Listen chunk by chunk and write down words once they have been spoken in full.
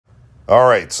All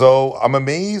right, so I'm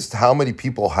amazed how many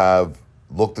people have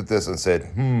looked at this and said,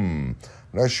 I'm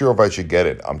not sure if I should get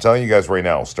it. I'm telling you guys right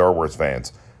now, Star Wars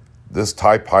fans, this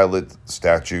TIE Pilot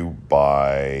statue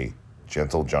by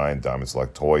Gentle Giant Diamond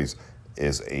Select Toys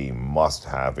is a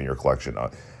must-have in your collection.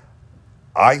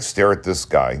 I stare at this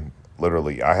guy,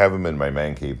 literally. I have him in my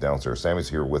man cave downstairs. Sammy's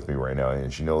here with me right now,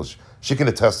 and she knows, she can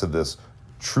attest to this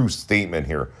true statement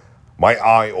here. My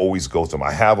eye always goes to him.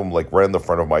 I have him like right in the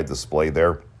front of my display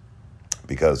there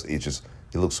because it just,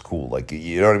 he looks cool. Like,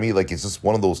 you know what I mean? Like, it's just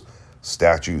one of those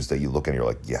statues that you look and you're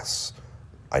like, yes,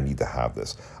 I need to have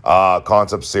this.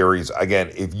 Concept series. Again,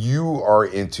 if you are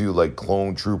into like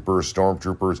clone troopers,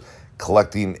 stormtroopers,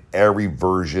 collecting every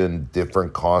version,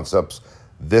 different concepts,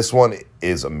 this one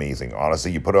is amazing.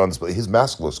 Honestly, you put it on display. His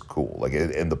mask looks cool. Like,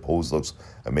 and the pose looks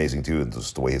amazing too. And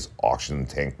just the way his auction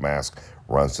tank mask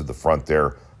runs to the front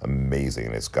there, amazing.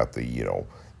 And it's got the, you know,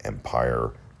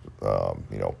 Empire,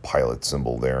 you know, pilot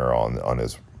symbol there on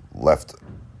his left.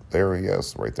 There he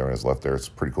is, right there on his left there. It's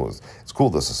pretty cool. It's cool,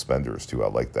 the suspenders, too. I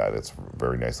like that. It's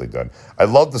very nicely done. I'd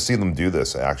love to see them do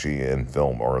this, actually, in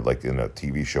film or, like, in a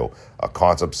TV show. A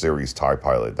concept series TIE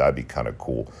Pilot. That'd be kind of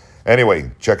cool. Anyway,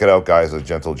 check it out, guys. At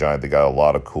Gentle Giant, they got a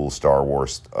lot of cool Star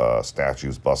Wars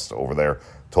statues, busts over there.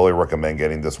 Totally recommend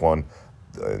getting this one.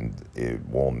 And it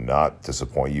will not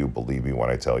disappoint you, believe me when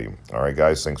I tell you. All right,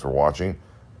 guys, thanks for watching.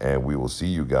 And we will see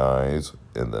you guys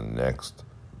in the next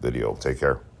video. Take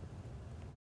care.